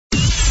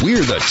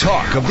We're the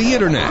talk of the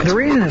Internet. The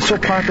reason it's so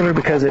popular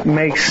because it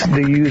makes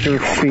the user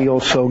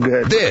feel so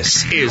good.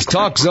 This is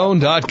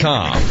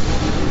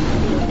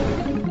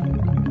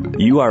TalkZone.com.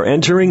 You are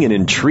entering an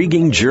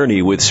intriguing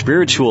journey with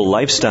spiritual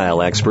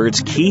lifestyle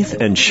experts Keith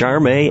and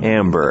Charmaine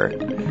Amber,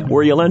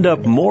 where you'll end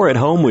up more at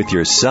home with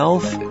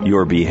yourself,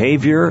 your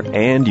behavior,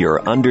 and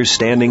your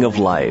understanding of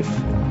life.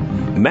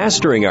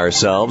 Mastering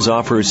Ourselves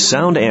offers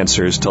sound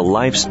answers to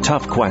life's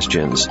tough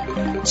questions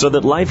so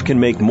that life can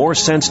make more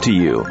sense to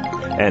you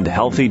and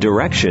healthy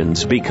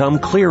directions become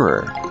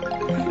clearer.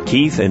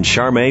 Keith and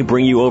Charmaine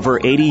bring you over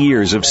 80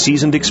 years of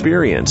seasoned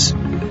experience.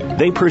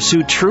 They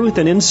pursue truth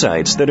and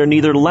insights that are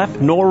neither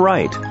left nor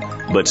right,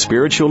 but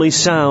spiritually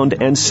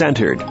sound and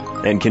centered,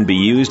 and can be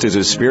used as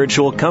a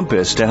spiritual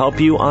compass to help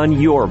you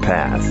on your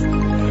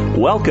path.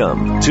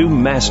 Welcome to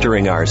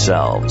Mastering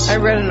Ourselves. I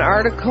read an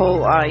article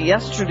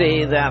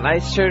yesterday that I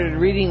started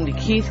reading to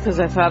Keith because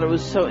I thought it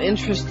was so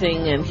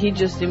interesting, and he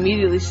just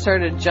immediately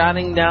started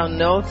jotting down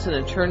notes, and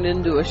it turned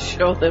into a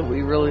show that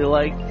we really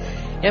like.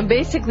 And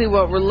basically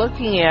what we're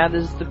looking at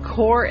is the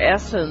core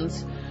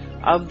essence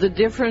of the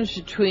difference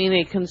between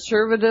a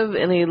conservative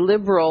and a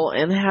liberal,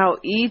 and how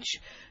each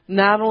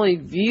not only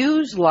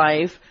views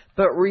life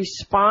but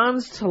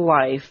responds to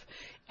life.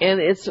 And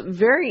it's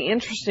very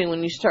interesting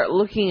when you start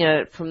looking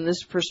at it from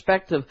this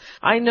perspective.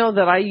 I know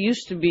that I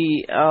used to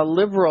be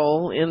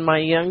liberal in my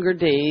younger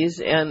days,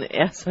 and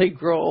as I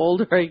grow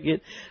older, I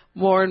get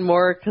more and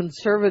more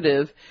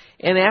conservative.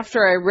 And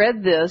after I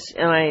read this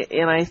and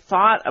I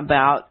thought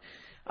about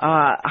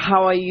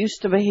how I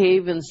used to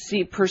behave and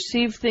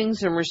perceive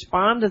things and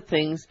respond to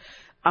things,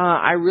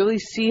 I really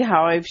see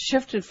how I've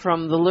shifted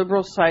from the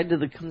liberal side to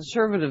the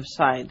conservative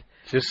side.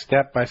 Just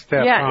step by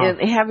step. Yeah,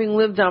 and having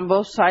lived on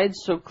both sides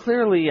so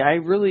clearly, I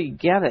really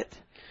get it.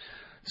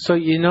 So,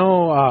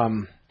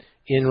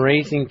 in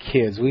raising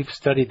kids, we've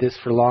studied this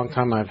for a long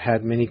time. I've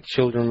had many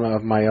children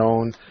of my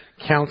own,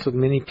 counseled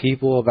many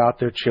people about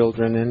their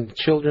children and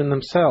children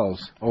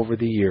themselves over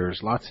the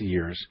years, lots of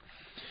years.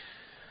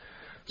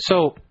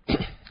 So,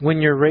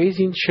 when you're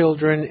raising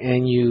children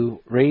and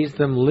you raise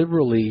them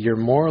liberally, you're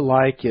more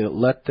like you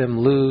let them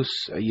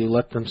loose, you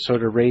let them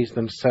sort of raise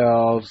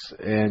themselves,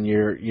 and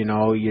you're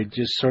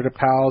just sort of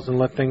pals and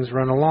let things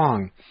run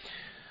along.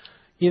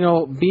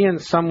 Being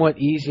somewhat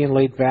easy and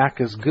laid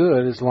back is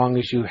good as long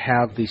as you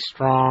have the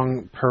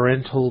strong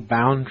parental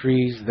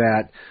boundaries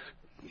that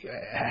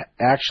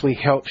actually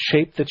help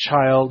shape the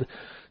child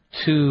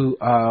to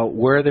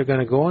where they're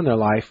going to go in their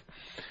life.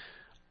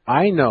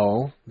 I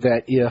know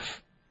that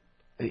if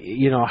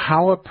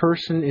how a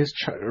person is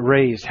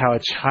raised, how a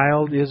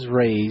child is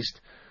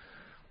raised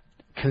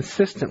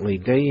consistently,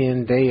 day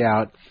in, day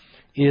out,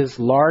 is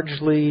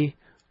largely,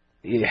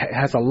 it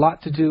has a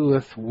lot to do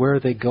with where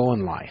they go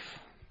in life.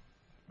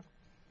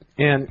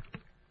 And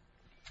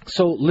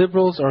so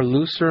liberals are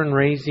looser in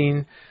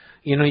raising,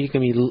 you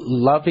can be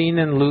loving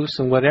and loose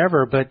and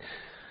whatever, but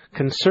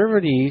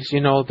conservatives,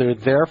 they're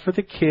there for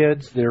the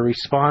kids, they're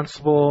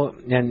responsible,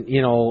 and,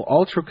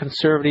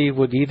 ultra-conservative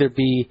would either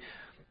be,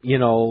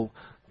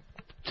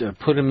 to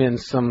put them in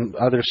some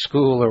other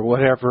school or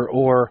whatever,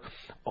 or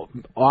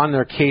on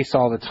their case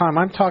all the time.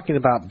 I'm talking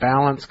about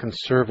balanced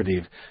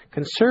conservative.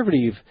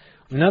 Conservative,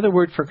 another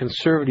word for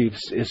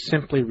conservatives is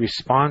simply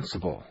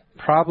responsible.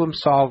 Problem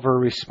solver,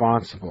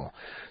 responsible.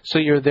 So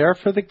you're there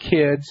for the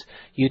kids,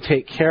 you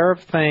take care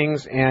of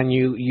things, and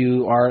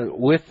you are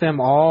with them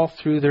all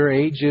through their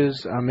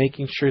ages,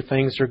 making sure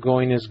things are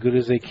going as good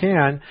as they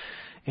can.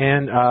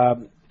 And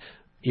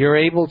you're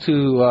able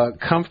to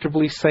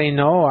comfortably say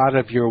no out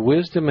of your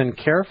wisdom and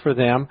care for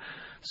them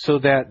so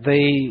that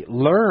they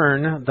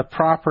learn the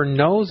proper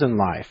no's in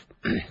life.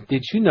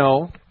 Did you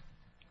know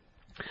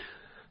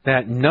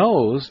that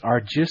no's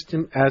are just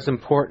as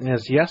important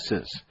as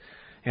yeses?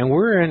 And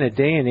we're in a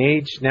day and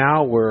age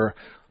now where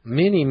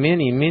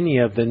many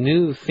of the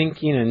new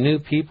thinking and new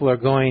people are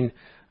going,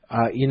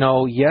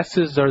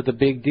 yeses are the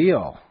big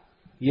deal.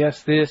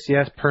 Yes, this,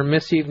 yes,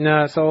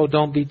 permissiveness. Oh,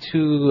 don't be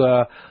too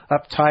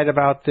uptight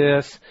about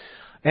this.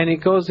 And it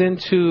goes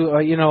into,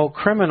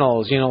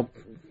 criminals.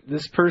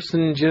 This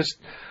person just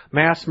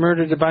mass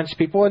murdered a bunch of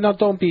people. No,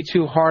 don't be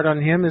too hard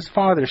on him. His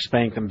father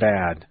spanked him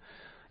bad.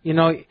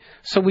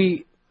 So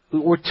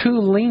we're too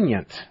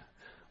lenient.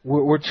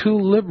 We're too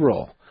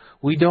liberal.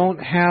 We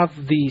don't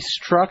have the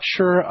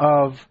structure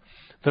of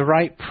the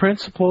right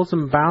principles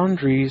and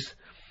boundaries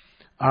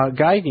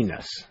guiding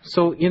us.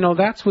 So,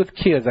 that's with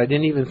kids. I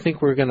didn't even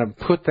think we were going to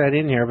put that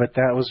in here, but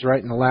that was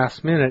right in the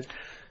last minute.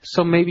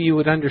 So maybe you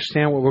would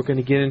understand what we're going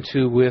to get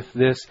into with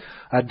this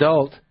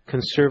adult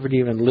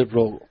conservative and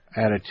liberal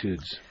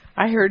attitudes.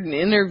 I heard an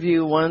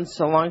interview once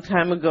a long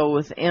time ago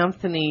with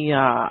Anthony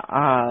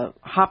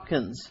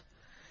Hopkins,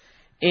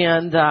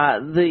 and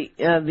the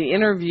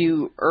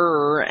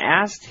interviewer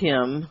asked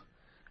him,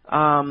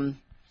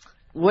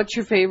 "What's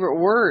your favorite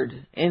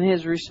word?" And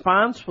his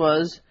response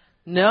was,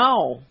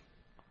 "No."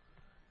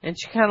 And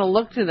she kind of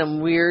looked at him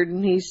weird,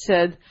 and he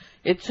said,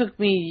 "It took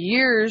me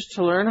years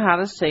to learn how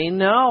to say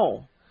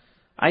no.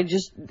 I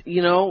just,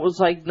 it was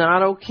like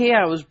not okay.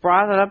 I was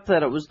brought up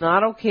that it was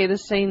not okay to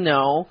say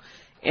no,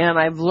 and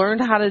I've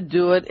learned how to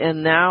do it,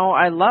 and now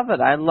I love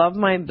it. I love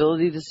my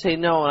ability to say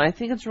no, and I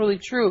think it's really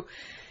true.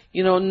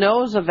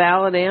 No is a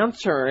valid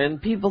answer,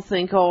 and people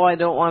think, oh, I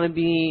don't want to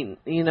be,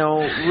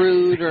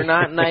 rude or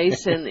not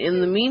nice, and in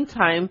the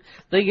meantime,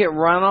 they get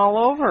run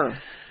all over.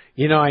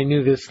 I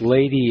knew this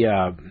lady,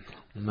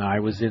 I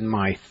was in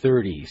my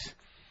 30s,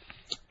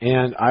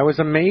 and I was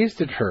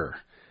amazed at her.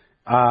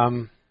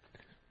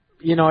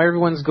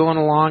 Everyone's going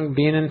along,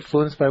 being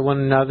influenced by one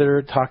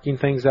another, talking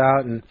things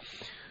out, and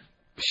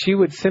she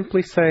would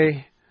simply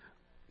say,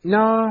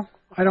 no,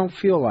 I don't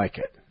feel like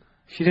it.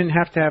 She didn't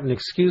have to have an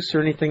excuse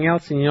or anything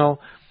else, and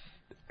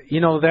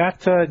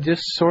that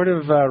just sort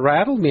of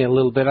rattled me a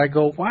little bit. I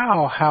go,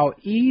 wow, how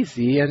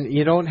easy, and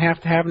you don't have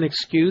to have an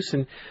excuse,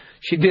 and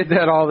she did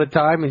that all the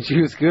time, and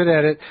she was good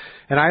at it,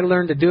 and I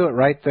learned to do it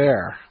right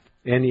there,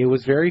 and it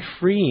was very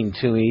freeing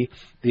to me,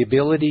 the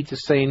ability to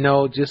say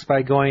no just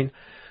by going,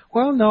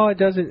 well, no, it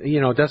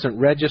doesn't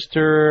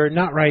register,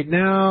 not right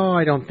now,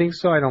 I don't think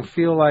so, I don't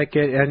feel like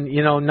it, and,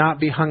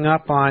 not be hung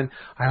up on,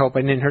 I hope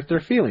I didn't hurt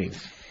their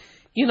feelings.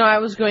 I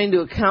was going to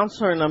a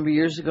counselor a number of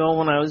years ago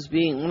when I was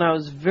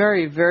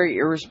very, very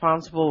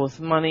irresponsible with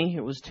money.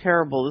 It was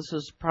terrible. This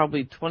was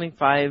probably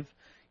 25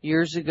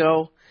 years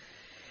ago.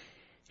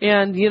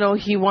 And,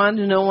 he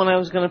wanted to know when I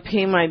was going to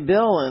pay my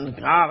bill, and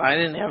God, I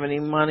didn't have any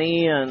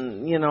money,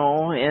 and,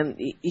 and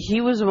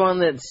he was the one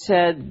that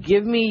said,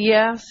 give me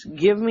yes,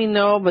 give me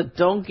no, but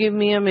don't give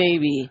me a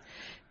maybe.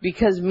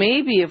 Because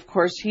maybe, of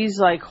course, he's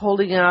like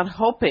holding out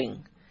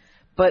hoping.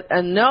 But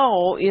a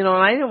no, and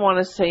I didn't want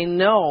to say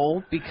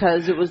no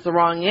because it was the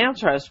wrong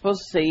answer. I was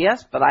supposed to say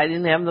yes, but I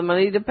didn't have the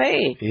money to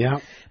pay. Yeah.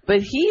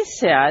 But he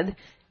said,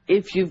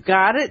 if you've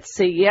got it,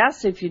 say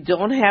yes. If you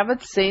don't have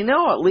it, say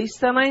no. At least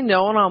then I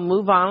know, and I'll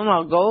move on, and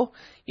I'll go,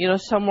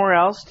 somewhere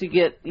else to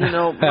get,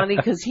 money,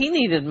 because he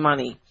needed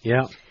money.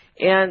 Yeah.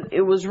 And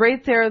it was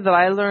right there that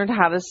I learned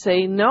how to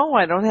say, no,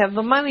 I don't have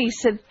the money. He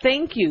said,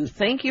 thank you.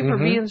 Thank you for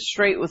being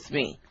straight with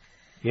me.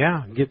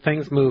 Yeah, get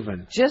things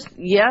moving. Just,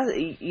 yes,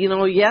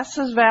 yes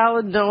is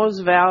valid, no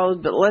is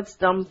valid, but let's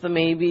dump the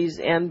maybes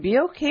and be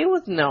okay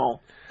with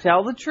no.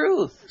 Tell the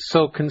truth.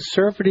 So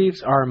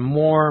conservatives are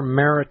more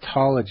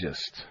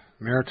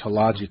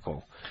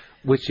meritological,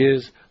 which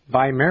is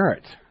by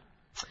merit.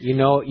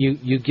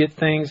 You get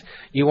things,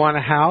 you want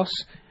a house,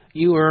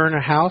 you earn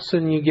a house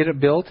and you get it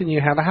built and you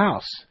have a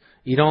house.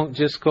 You don't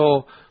just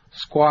go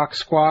squawk,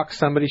 squawk,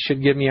 somebody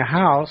should give me a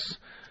house.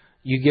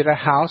 You get a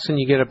house and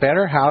you get a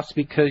better house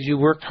because you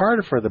worked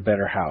harder for the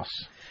better house.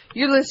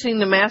 You're listening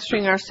to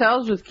Mastering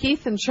Ourselves with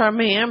Keith and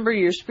Charmaine Amber,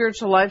 your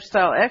spiritual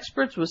lifestyle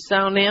experts with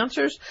sound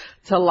answers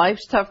to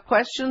life's tough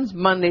questions,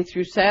 Monday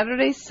through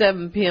Saturday,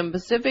 7 p.m.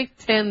 Pacific,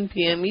 10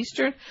 p.m.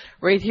 Eastern,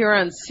 right here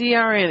on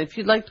CRN. If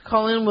you'd like to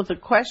call in with a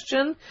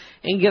question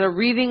and get a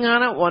reading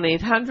on it,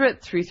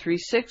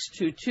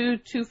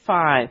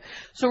 1-800-336-2225.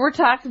 So we're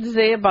talking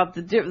today about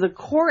the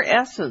core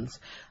essence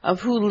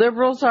of who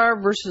liberals are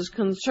versus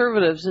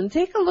conservatives. And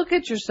take a look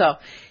at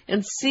yourself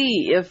and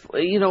see if,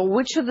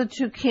 which of the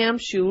two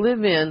camps you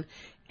live in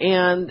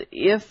and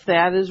if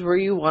that is where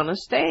you want to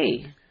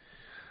stay.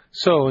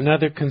 So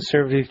another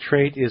conservative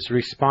trait is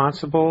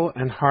responsible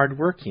and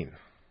hardworking.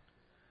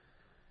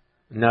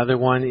 Another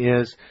one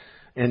is,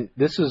 and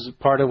this is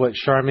part of what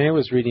Charmaine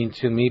was reading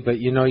to me, but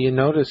you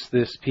notice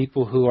this,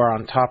 people who are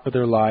on top of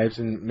their lives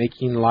and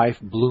making life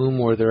bloom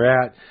where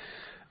they're at,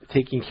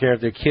 taking care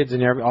of their kids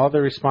and all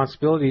their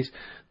responsibilities,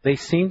 they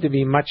seem to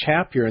be much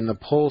happier, and the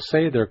polls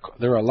say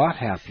they're a lot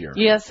happier.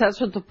 Yes,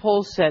 that's what the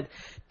polls said.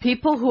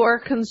 People who are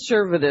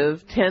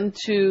conservative tend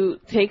to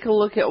take a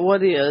look at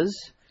what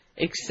is,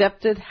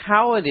 accept it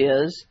how it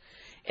is,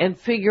 and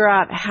figure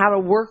out how to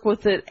work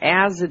with it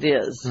as it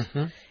is.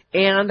 Mm-hmm.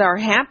 And are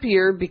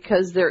happier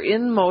because they're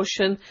in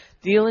motion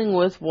dealing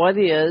with what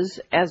is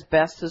as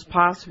best as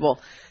possible.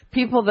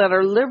 People that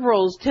are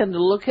liberals tend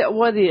to look at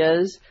what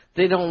is,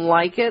 they don't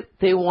like it,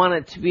 they want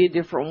it to be a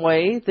different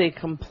way, they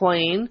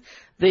complain,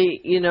 they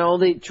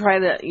try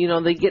to,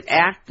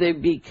 they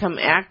become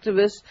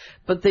activists,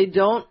 but they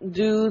don't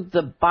do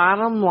the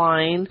bottom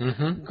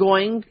line,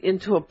 going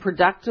into a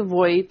productive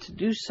way to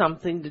do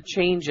something to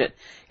change it.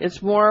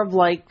 It's more of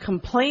like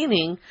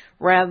complaining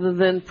rather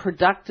than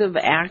productive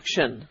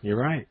action. You're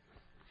right.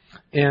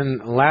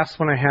 And the last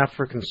one I have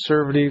for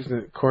conservatives,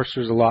 and of course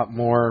there's a lot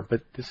more, but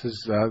this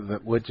is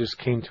what just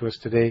came to us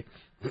today.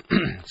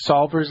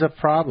 Solvers of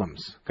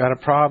problems. Got a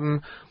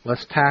problem,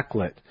 let's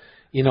tackle it.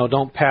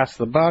 Don't pass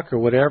the buck or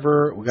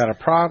whatever. We got a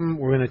problem,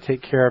 we're going to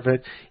take care of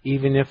it,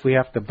 even if we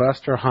have to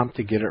bust our hump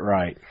to get it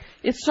right.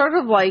 It's sort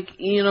of like,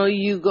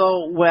 you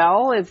go,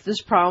 well, if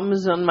this problem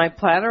is on my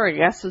platter, I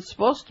guess it's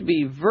supposed to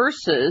be,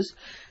 versus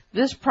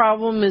this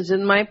problem is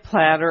in my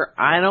platter,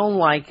 I don't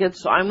like it,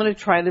 so I'm going to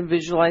try to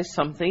visualize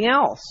something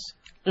else.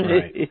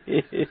 Right.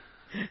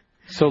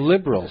 So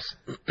liberals,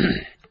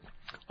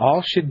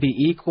 all should be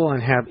equal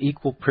and have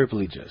equal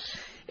privileges.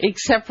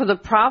 Except for the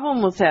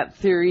problem with that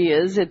theory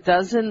is it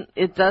doesn't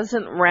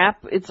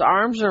wrap its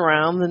arms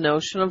around the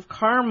notion of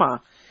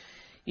karma.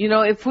 You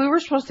know, if we were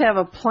supposed to have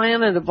a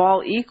planet of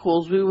all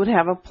equals, we would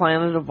have a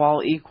planet of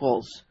all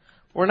equals.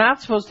 We're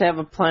not supposed to have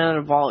a planet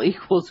of all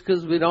equals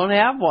because we don't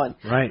have one.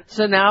 Right.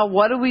 So now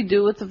what do we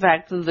do with the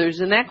fact that there's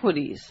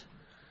inequities?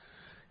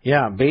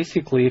 Yeah,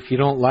 basically, if you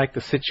don't like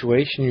the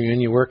situation you're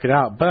in, you work it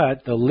out.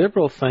 But the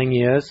liberal thing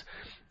is,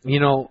 you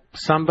know,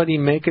 somebody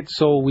make it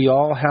so we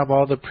all have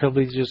all the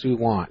privileges we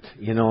want,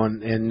 you know,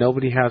 and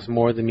nobody has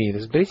more than me.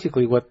 That's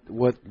basically what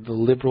the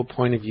liberal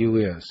point of view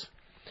is.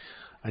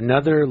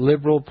 Another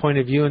liberal point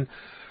of view, and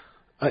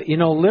you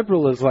know,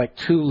 liberal is like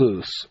too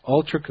loose.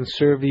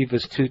 Ultra-conservative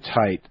is too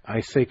tight.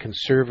 I say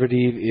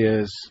conservative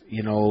is,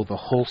 you know, the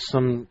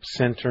wholesome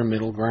center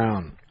middle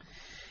ground.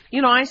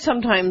 You know, I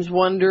sometimes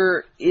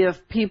wonder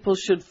if people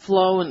should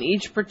flow in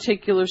each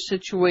particular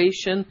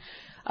situation,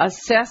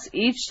 assess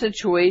each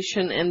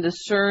situation, and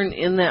discern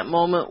in that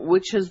moment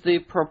which is the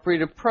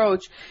appropriate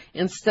approach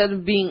instead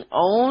of being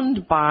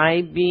owned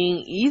by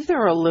being either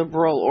a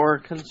liberal or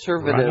a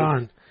conservative. Right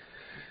on.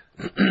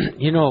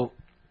 You know,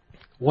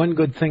 one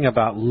good thing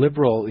about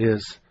liberal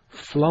is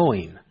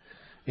flowing,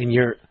 and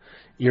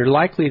you're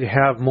likely to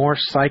have more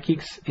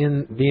psychics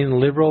in being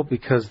liberal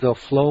because they'll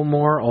flow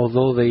more,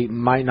 although they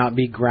might not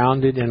be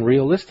grounded and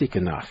realistic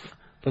enough,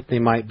 but they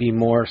might be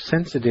more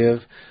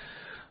sensitive,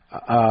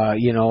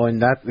 you know,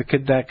 and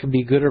that could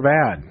be good or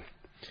bad.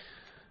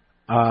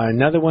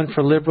 Another one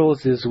for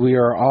liberals is we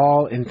are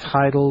all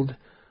entitled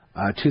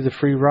to the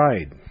free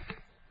ride.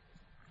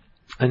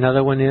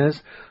 Another one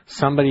is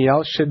somebody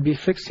else should be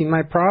fixing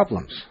my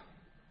problems.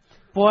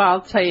 Boy,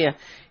 I'll tell you,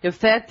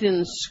 if that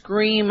didn't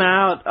scream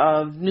out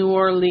of New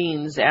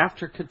Orleans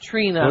after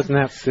Katrina. Wasn't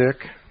that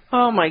sick?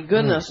 Oh, my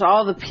goodness.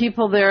 All the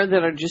people there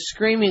that are just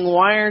screaming,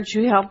 why aren't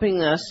you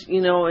helping us?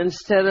 You know,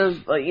 instead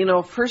of, you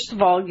know, first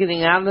of all,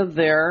 getting out of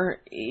there,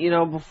 you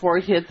know, before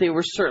it hit, they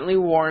were certainly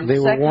warned. They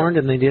were warned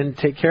and they didn't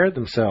take care of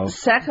themselves.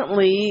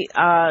 Secondly,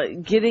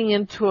 getting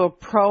into a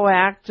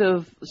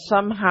proactive,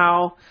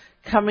 somehow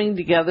coming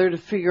together to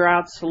figure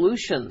out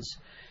solutions.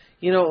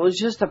 You know, it was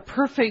just a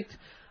perfect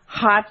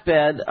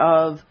hotbed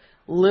of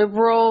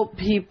liberal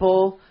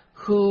people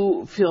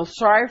who feel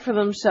sorry for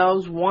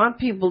themselves, want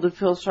people to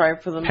feel sorry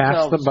for themselves.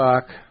 Pass the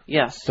buck.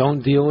 Yes.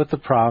 Don't deal with the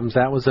problems.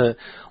 That was a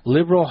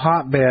liberal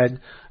hotbed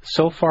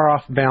so far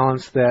off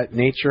balance that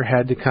nature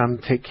had to come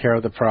take care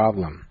of the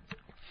problem.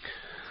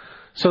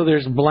 So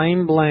there's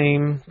blame,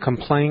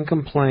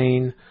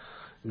 complain,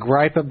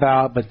 gripe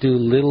about, but do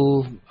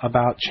little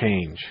about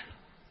change.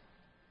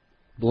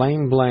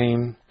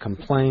 Blame,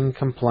 complain,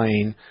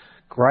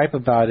 gripe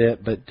about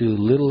it, but do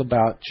little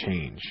about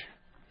change.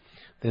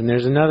 Then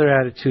there's another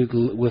attitude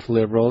with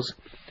liberals.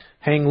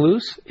 Hang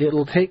loose,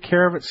 it'll take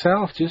care of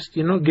itself. Just,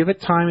 you know, give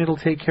it time, it'll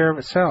take care of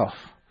itself.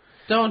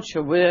 Don't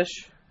you wish?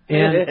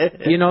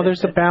 And, you know,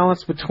 there's a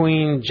balance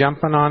between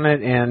jumping on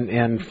it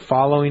and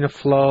following a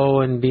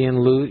flow and being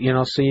loose, you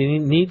know, so you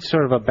need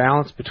sort of a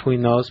balance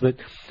between those. But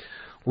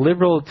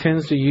liberal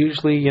tends to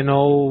usually, you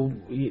know,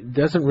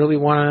 doesn't really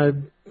want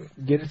to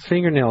get its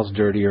fingernails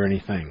dirty or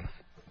anything.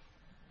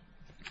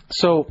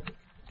 So,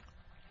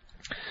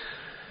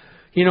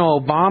 you know,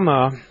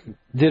 Obama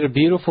did a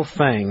beautiful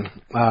thing,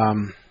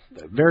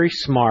 very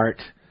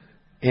smart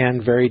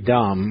and very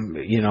dumb.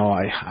 You know,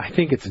 I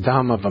think it's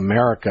dumb of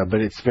America, but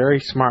it's very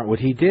smart what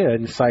he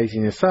did in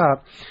sizing this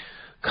up.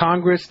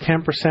 Congress,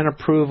 10%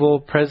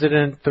 approval,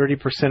 President,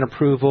 30%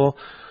 approval.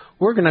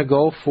 We're going to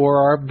go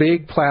for our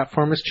big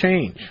platform is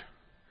change.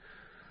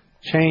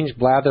 Change,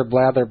 blather,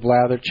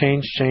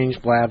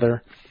 change,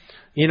 blather.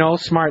 You know,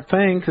 smart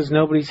thing because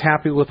nobody's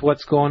happy with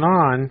what's going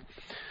on.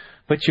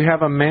 But you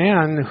have a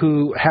man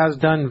who has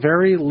done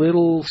very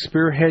little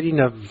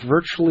spearheading of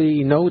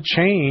virtually no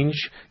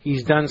change.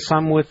 He's done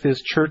some with his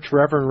church,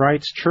 Reverend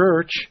Wright's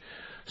church,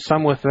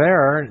 some with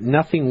there,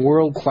 nothing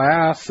world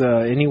class,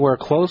 anywhere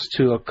close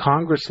to a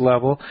Congress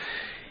level.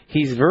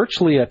 He's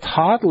virtually a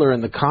toddler in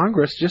the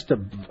Congress, just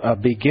a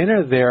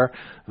beginner there,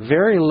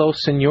 very low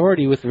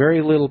seniority with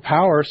very little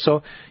power.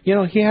 So, you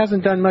know, he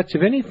hasn't done much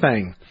of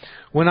anything.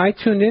 When I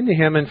tuned into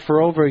him, and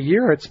for over a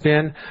year it's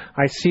been,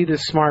 I see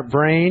this smart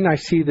brain, I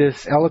see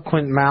this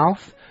eloquent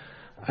mouth,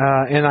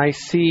 and I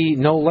see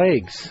no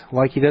legs,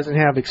 like he doesn't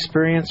have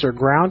experience or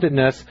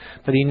groundedness,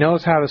 but he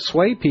knows how to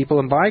sway people,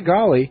 and by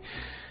golly,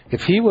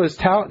 if he was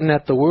touting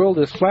that the world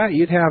is flat,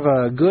 you'd have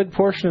a good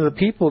portion of the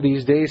people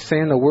these days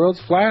saying the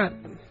world's flat.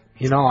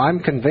 You know, I'm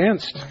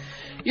convinced.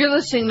 You're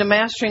listening to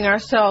Mastering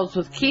Ourselves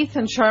with Keith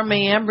and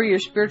Charmaine Amber, your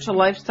spiritual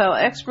lifestyle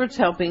experts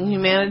helping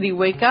humanity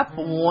wake up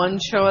one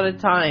show at a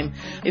time.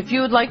 If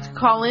you would like to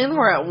call in,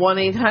 we're at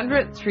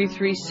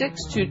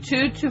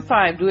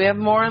 1-800-336-2225. Do we have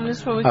more on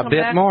this when we come back?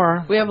 A bit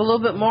more. We have a little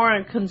bit more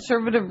on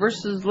conservative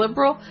versus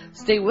liberal.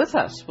 Stay with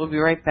us. We'll be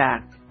right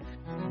back.